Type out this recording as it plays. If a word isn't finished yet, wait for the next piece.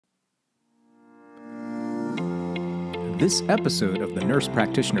This episode of the Nurse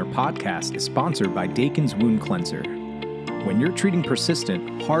Practitioner Podcast is sponsored by Dakin's Wound Cleanser. When you're treating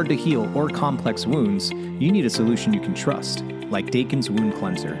persistent, hard-to-heal, or complex wounds, you need a solution you can trust, like Dakin's Wound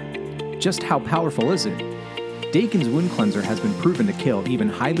Cleanser. Just how powerful is it? Dakin's Wound Cleanser has been proven to kill even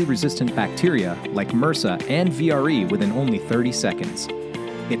highly resistant bacteria like MRSA and VRE within only 30 seconds.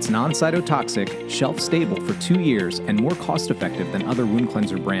 It's non-cytotoxic, shelf-stable for 2 years, and more cost-effective than other wound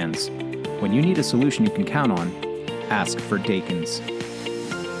cleanser brands. When you need a solution you can count on, ask for Dakin's.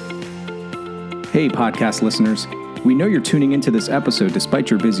 Hey, podcast listeners. We know you're tuning into this episode despite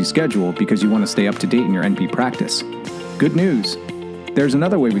your busy schedule because you want to stay up to date in your NP practice. Good news! There's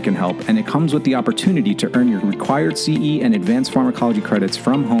another way we can help, and it comes with the opportunity to earn your required CE and advanced pharmacology credits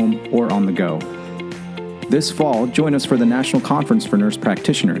from home or on the go. This fall, join us for the National Conference for Nurse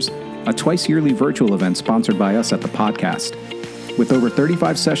Practitioners, a twice-yearly virtual event sponsored by us at the podcast. With over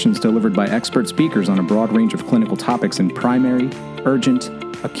 35 sessions delivered by expert speakers on a broad range of clinical topics in primary, urgent,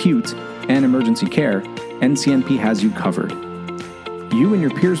 acute, and emergency care, NCNP has you covered. You and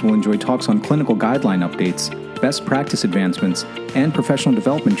your peers will enjoy talks on clinical guideline updates, best practice advancements, and professional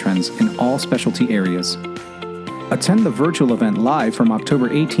development trends in all specialty areas. Attend the virtual event live from October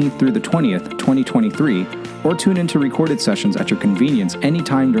 18th through the 20th, 2023, or tune into recorded sessions at your convenience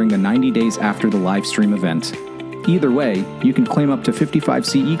anytime during the 90 days after the live stream event. Either way, you can claim up to 55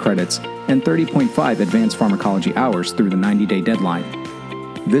 CE credits and 30.5 advanced pharmacology hours through the 90-day deadline.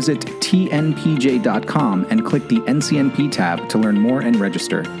 Visit tnpj.com and click the NCNP tab to learn more and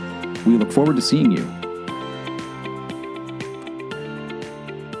register. We look forward to seeing you.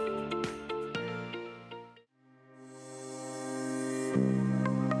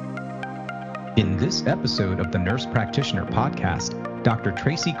 In this episode of the Nurse Practitioner Podcast, Dr.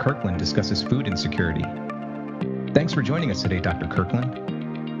 Tracie Kirkland discusses food insecurity. Thanks for joining us today, Dr. Kirkland.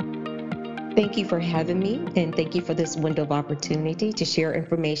 Thank you for having me, and thank you for this window of opportunity to share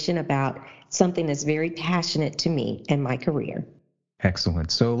information about something that's very passionate to me and my career.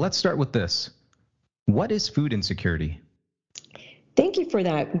 Excellent. So let's start with this. What is food insecurity? Thank you for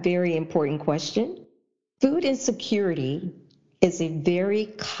that very important question. Food insecurity is a very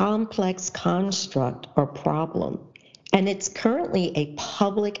complex construct or problem, and it's currently a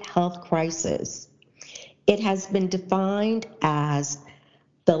public health crisis. It has been defined as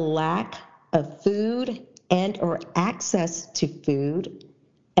the lack of food and or access to food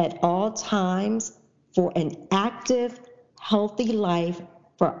at all times for an active, healthy life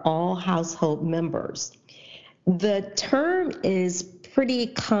for all household members. The term is pretty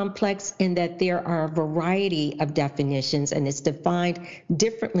complex in that there are a variety of definitions, and it's defined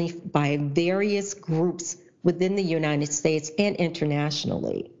differently by various groups within the United States and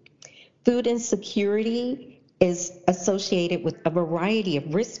internationally. Food insecurity is associated with a variety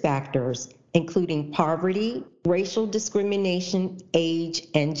of risk factors, including poverty, racial discrimination, age,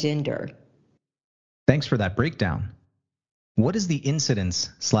 and gender. Thanks for that breakdown. What is the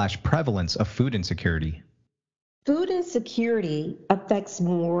incidence/prevalence of food insecurity? Food insecurity affects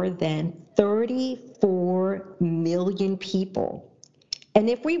more than 34 million people. And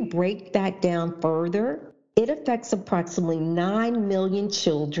if we break that down further, it affects approximately 9 million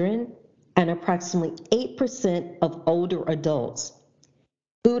children and approximately 8% of older adults.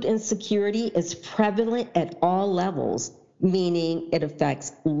 Food insecurity is prevalent at all levels, meaning it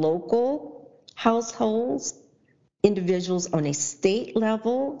affects local households, individuals on a state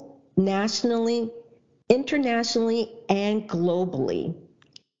level, nationally, internationally, and globally.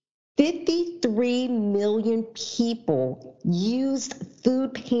 53 million people used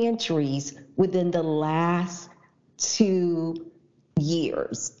food pantries within the last 2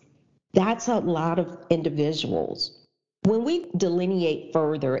 years. That's a lot of individuals. When we delineate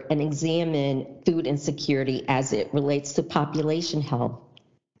further and examine food insecurity as it relates to population health,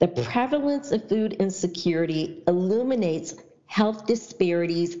 the prevalence of food insecurity illuminates health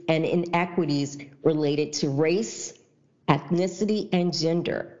disparities and inequities related to race, ethnicity, and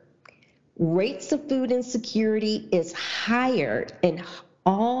gender. Rates of food insecurity is higher in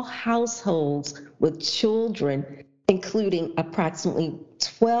all households with children, including approximately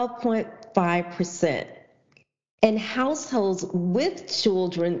 12.5%. In households with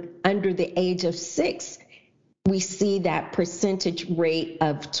children under the age of 6, we see that percentage rate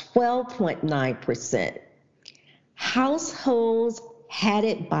of 12.9%. Households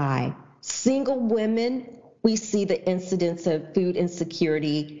headed by single women, we see the incidence of food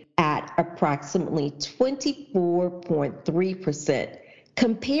insecurity at approximately 24.3%,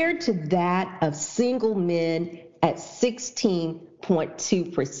 compared to that of single men at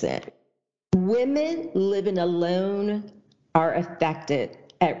 16.2%. Women living alone are affected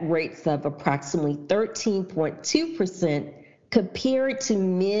at rates of approximately 13.2% compared to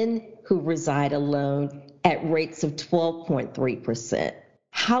men who reside alone at rates of 12.3%.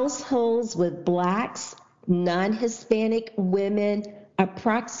 Households with Blacks, non-Hispanic women,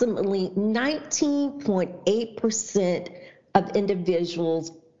 approximately 19.8% of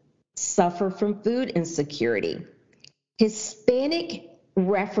individuals suffer from food insecurity. Hispanic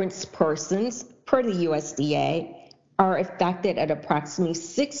reference persons, per the USDA, are affected at approximately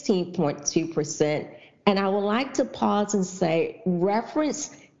 16.2%. And I would like to pause and say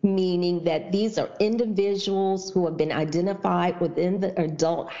reference, meaning that these are individuals who have been identified within the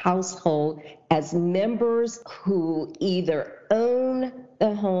adult household as members who either own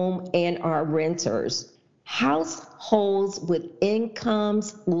the home and are renters. Households with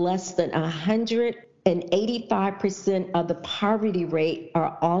incomes less than 185% of the poverty rate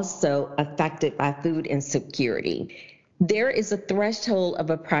are also affected by food insecurity. There is a threshold of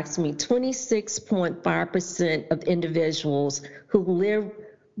approximately 26.5% of individuals who live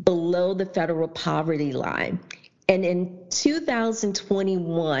below the federal poverty line. And in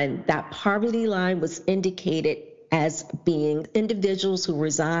 2021, that poverty line was indicated as being individuals who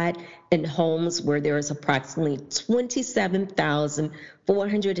reside in homes where there is approximately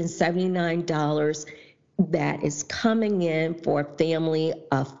 $27,479 that is coming in for a family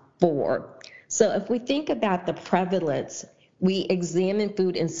of 4. So if we think about the prevalence, we examine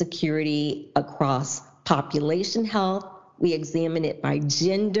food insecurity across population health. We examine it by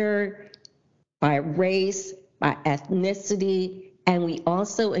gender, by race, by ethnicity, and we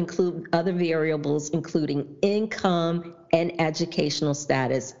also include other variables, including income and educational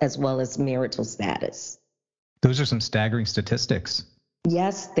status, as well as marital status. Those are some staggering statistics.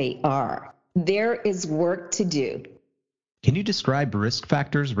 Yes, they are. There is work to do. Can you describe risk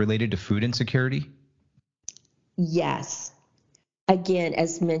factors related to food insecurity? Yes. Again,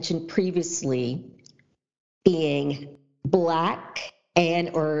 as mentioned previously, being Black and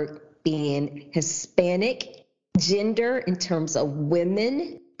or being Hispanic, gender in terms of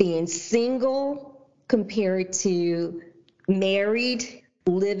women, being single compared to married,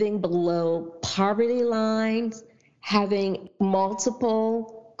 living below poverty lines, having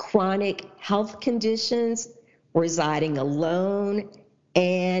multiple chronic health conditions, residing alone,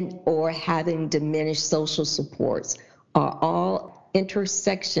 and or having diminished social supports are all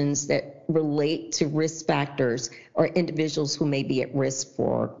intersections that relate to risk factors or individuals who may be at risk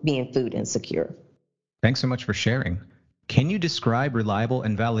for being food insecure. Thanks so much for sharing. Can you describe reliable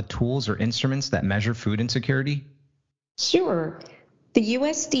and valid tools or instruments that measure food insecurity? Sure. The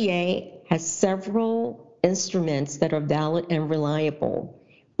USDA has several instruments that are valid and reliable.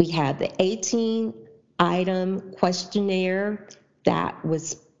 We have the 18-item questionnaire that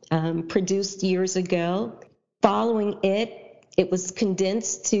was produced years ago. Following it, it was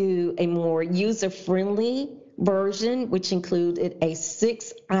condensed to a more user-friendly version, which included a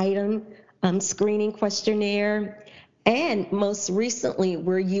 6-item screening questionnaire. And most recently,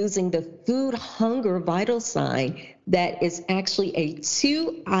 we're using the food hunger vital sign that is actually a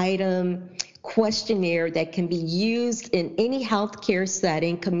 2-item questionnaire that can be used in any healthcare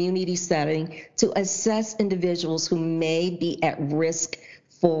setting, community setting, to assess individuals who may be at risk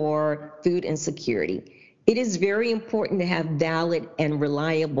for food insecurity. It is very important to have valid and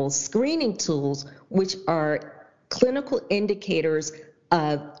reliable screening tools, which are clinical indicators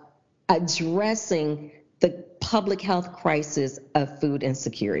of addressing the public health crisis of food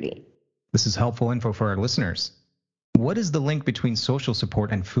insecurity. This is helpful info for our listeners. What is the link between social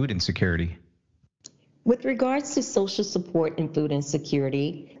support and food insecurity? With regards to social support and food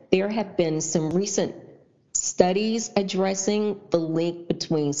insecurity, there have been some recent studies addressing the link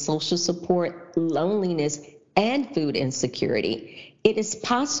between social support, loneliness, and food insecurity. It is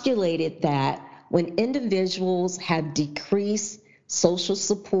postulated that when individuals have decreased social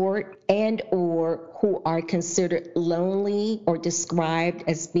support and or who are considered lonely or described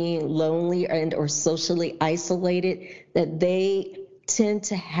as being lonely and or socially isolated, that they tend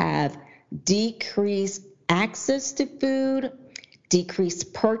to have decreased access to food,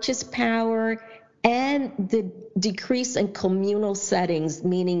 decreased purchase power, and the decrease in communal settings,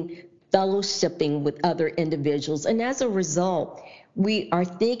 meaning fellowshipping with other individuals. And as a result, we are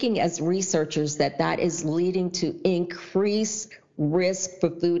thinking as researchers that that is leading to increased risk for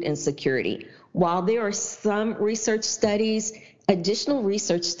food insecurity. While there are some research studies, additional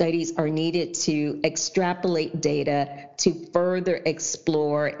research studies are needed to extrapolate data to further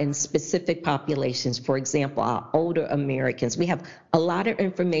explore in specific populations. For example, our older Americans. We have a lot of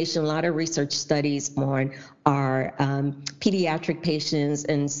information, a lot of research studies on our pediatric patients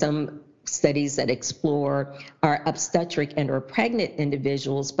and some studies that explore our obstetric and or pregnant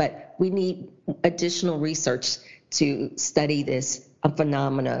individuals, but we need additional research to study this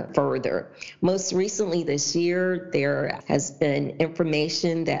phenomena further. Most recently this year, there has been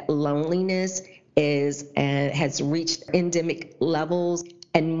information that loneliness has reached endemic levels,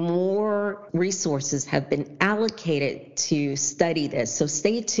 and more resources have been allocated to study this. So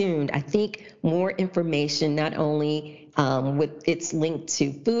stay tuned. I think more information, not only with its link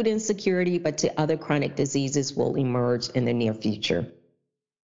to food insecurity, but to other chronic diseases, will emerge in the near future.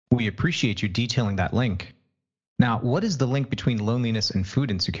 We appreciate you detailing that link. Now, what is the link between loneliness and food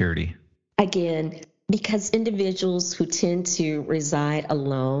insecurity? Again, because individuals who tend to reside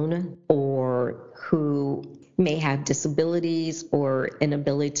alone or who may have disabilities or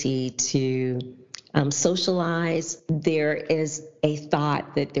inability to socialize, there is a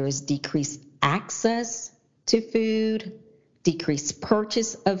thought that there is decreased access to food, decreased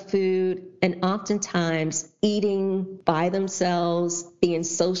purchase of food, and oftentimes eating by themselves, being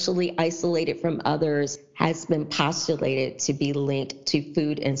socially isolated from others, has been postulated to be linked to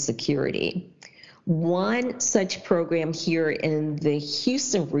food insecurity. One such program here in the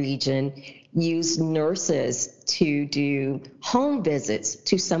Houston region used nurses to do home visits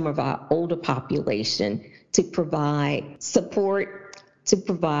to some of our older population to provide support, to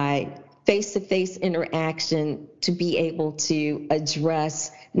provide face-to-face interaction, to be able to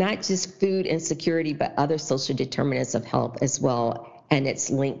address not just food insecurity, but other social determinants of health as well, and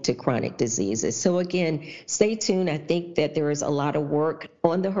it's linked to chronic diseases. So again, stay tuned. I think that there is a lot of work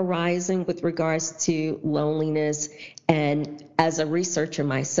on the horizon with regards to loneliness. And as a researcher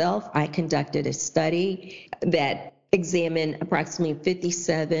myself, I conducted a study that examined approximately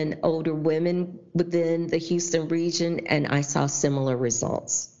 57 older women within the Houston region, and I saw similar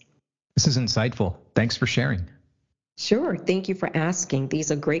results. This is insightful. Thanks for sharing. Sure. Thank you for asking. These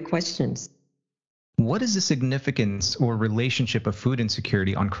are great questions. What is the significance or relationship of food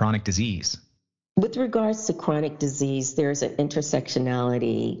insecurity on chronic disease? With regards to chronic disease, there's an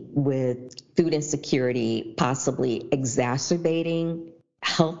intersectionality with food insecurity possibly exacerbating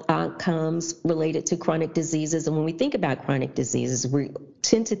health outcomes related to chronic diseases. And when we think about chronic diseases, we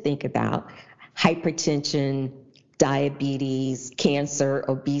tend to think about hypertension, diabetes, cancer,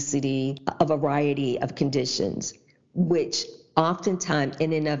 obesity, a variety of conditions, which oftentimes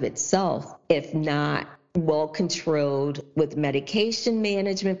in and of itself, if not well controlled with medication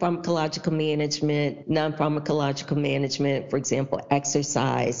management, pharmacological management, non-pharmacological management, for example,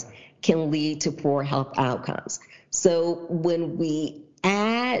 exercise, can lead to poor health outcomes. So when we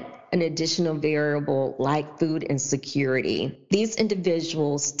add an additional variable like food insecurity, these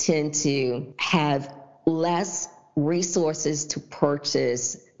individuals tend to have less resources to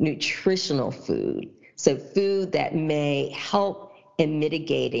purchase nutritional food. So food that may help in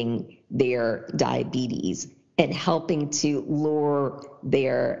mitigating their diabetes and helping to lower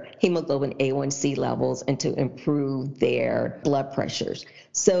their hemoglobin A1C levels and to improve their blood pressures.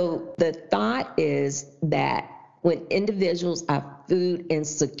 So the thought is that when individuals are food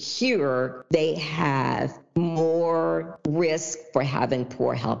insecure, they have more risk for having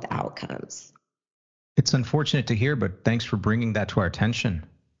poor health outcomes. It's unfortunate to hear, but thanks for bringing that to our attention.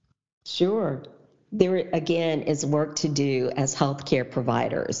 Sure. There, again, is work to do as healthcare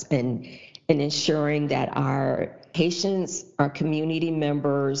providers and ensuring that our patients, our community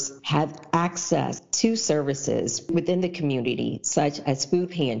members have access to services within the community, such as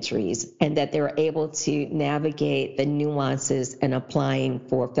food pantries, and that they're able to navigate the nuances in applying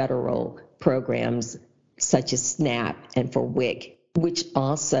for federal programs such as SNAP and for WIC, which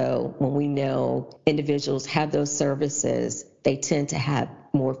also, when we know individuals have those services, they tend to have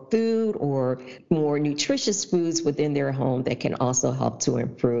more food or more nutritious foods within their home that can also help to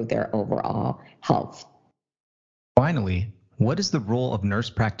improve their overall health. Finally, what is the role of nurse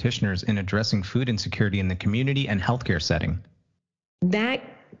practitioners in addressing food insecurity in the community and healthcare setting? That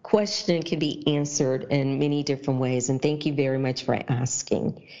question can be answered in many different ways, and thank you very much for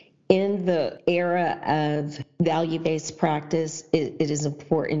asking. In the era of value-based practice, it is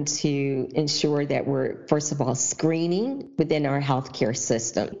important to ensure that we're, first of all, screening within our healthcare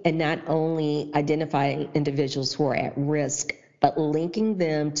system and not only identifying individuals who are at risk, but linking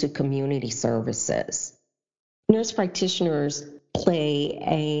them to community services. Nurse practitioners play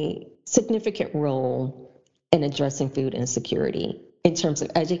a significant role in addressing food insecurity in terms of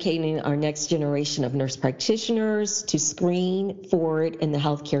educating our next generation of nurse practitioners to screen for it in the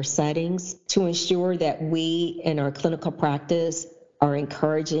healthcare settings, to ensure that we in our clinical practice are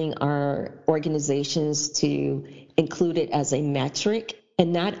encouraging our organizations to include it as a metric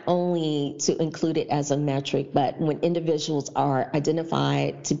And not only to include it as a metric, but when individuals are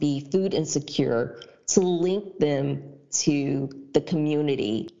identified to be food insecure, to link them to the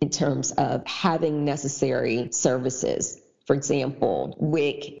community in terms of having necessary services. For example,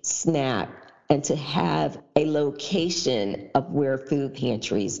 WIC, SNAP, and to have a location of where food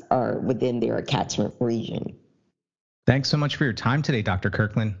pantries are within their catchment region. Thanks so much for your time today, Dr.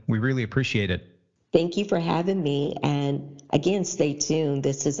 Kirkland. We really appreciate it. Thank you for having me. And again, stay tuned.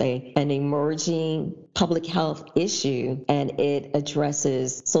 This is an emerging public health issue, and it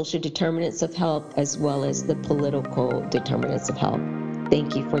addresses social determinants of health as well as the political determinants of health.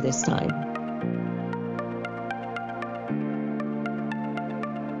 Thank you for this time.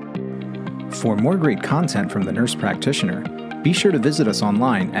 For more great content from the Nurse Practitioner, be sure to visit us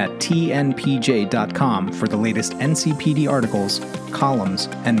online at tnpj.com for the latest NCPD articles, columns,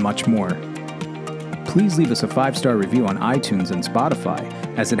 and much more. Please leave us a 5-star review on iTunes and Spotify,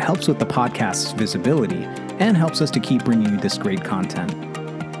 as it helps with the podcast's visibility and helps us to keep bringing you this great content.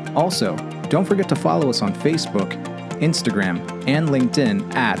 Also, don't forget to follow us on Facebook, Instagram, and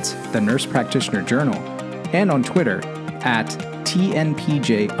LinkedIn at the Nurse Practitioner Journal, and on Twitter at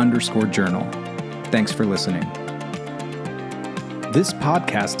TNPJ_journal. Thanks for listening. This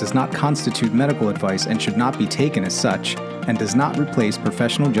podcast does not constitute medical advice and should not be taken as such, and does not replace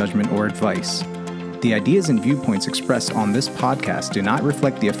professional judgment or advice. The ideas and viewpoints expressed on this podcast do not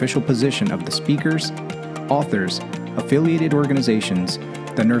reflect the official position of the speakers, authors, affiliated organizations,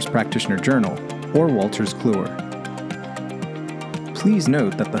 the Nurse Practitioner Journal, or Wolters Kluwer. Please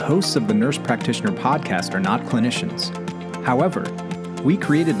note that the hosts of the Nurse Practitioner Podcast are not clinicians. However, we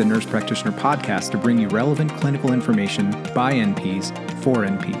created the Nurse Practitioner Podcast to bring you relevant clinical information by NPs for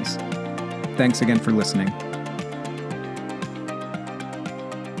NPs. Thanks again for listening.